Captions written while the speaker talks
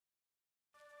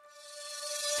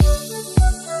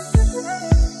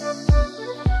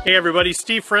Hey everybody,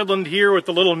 Steve Fredlund here with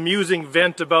a little musing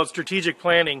vent about strategic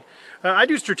planning. I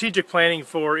do strategic planning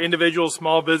for individuals,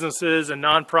 small businesses, and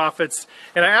nonprofits,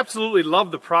 and I absolutely love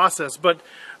the process, but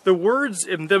the words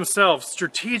in themselves,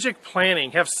 strategic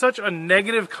planning, have such a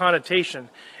negative connotation,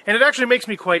 and it actually makes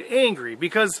me quite angry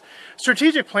because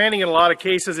strategic planning in a lot of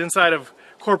cases inside of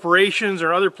corporations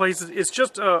or other places, it's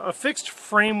just a fixed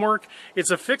framework,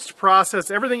 it's a fixed process,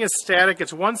 everything is static,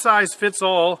 it's one size fits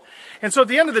all, and so at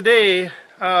the end of the day,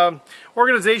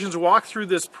 organizations walk through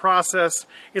this process.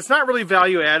 It's not really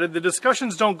value added. The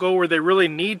discussions don't go where they really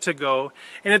need to go.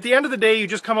 And at the end of the day, you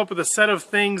just come up with a set of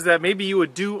things that maybe you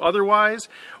would do otherwise,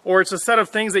 or it's a set of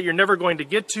things that you're never going to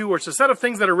get to, or it's a set of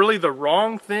things that are really the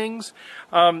wrong things.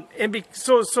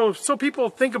 So people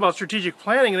think about strategic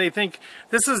planning and they think,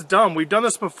 this is dumb. We've done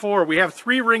this before. We have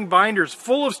 3-ring binders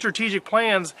full of strategic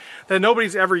plans that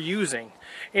nobody's ever using.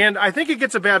 And I think it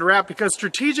gets a bad rap because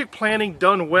strategic planning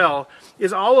done well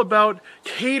is all about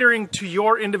catering to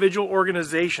your individual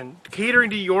organization, catering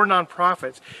to your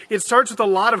nonprofits. It starts with a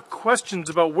lot of questions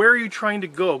about where are you trying to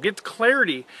go. Get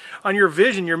clarity on your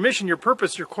vision, your mission, your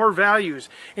purpose, your core values.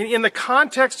 And in the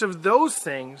context of those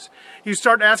things, you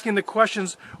start asking the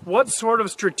questions, what sort of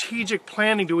strategic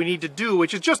planning do we need to do?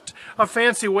 Which is just a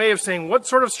fancy way of saying what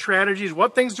sort of strategies,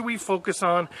 what things do we focus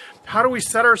on? How do we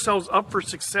set ourselves up for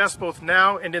success both now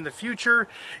and in the future,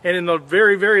 and in the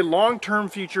very, very long-term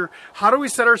future? How do we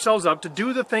set ourselves up to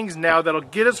do the things now that'll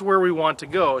get us where we want to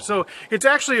go? So it's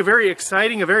actually a very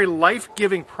exciting, a very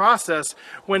life-giving process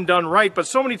when done right, but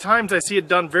so many times I see it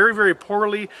done very, very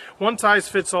poorly, one size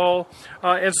fits all.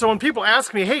 And so when people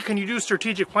ask me, hey, can you do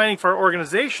strategic planning for our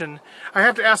organization? I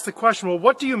have to ask the question, well,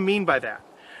 what do you mean by that?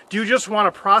 Do you just want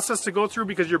a process to go through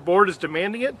because your board is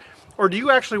demanding it? Or do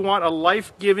you actually want a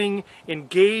life-giving,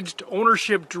 engaged,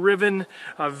 ownership-driven,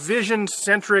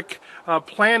 vision-centric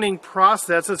planning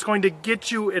process that's going to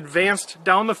get you advanced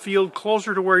down the field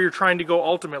closer to where you're trying to go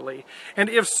ultimately? And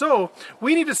if so,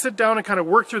 we need to sit down and kind of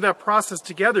work through that process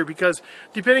together, because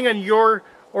depending on your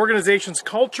organization's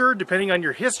culture, depending on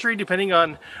your history, depending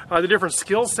on the different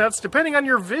skill sets, depending on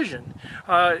your vision,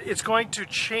 it's going to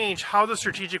change how the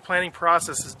strategic planning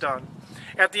process is done.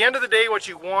 At the end of the day, what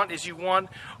you want is you want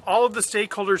all of the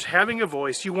stakeholders having a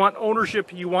voice, you want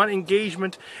ownership, you want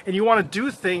engagement, and you want to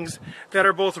do things that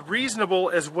are both reasonable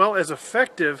as well as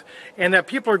effective, and that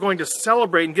people are going to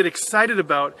celebrate and get excited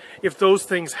about if those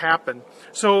things happen.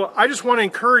 So I just want to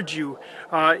encourage you,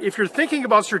 if you're thinking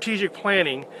about strategic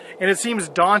planning and it seems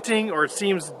daunting, or it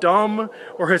seems dumb,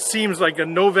 or it seems like a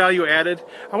no value added,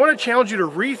 I want to challenge you to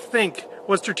rethink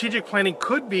what strategic planning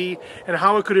could be and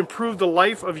how it could improve the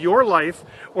life of your life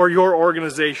or your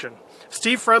organization.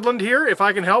 Steve Fredlund here. If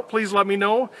I can help, please let me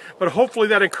know. But hopefully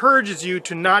that encourages you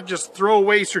to not just throw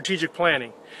away strategic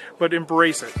planning, but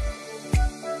embrace it.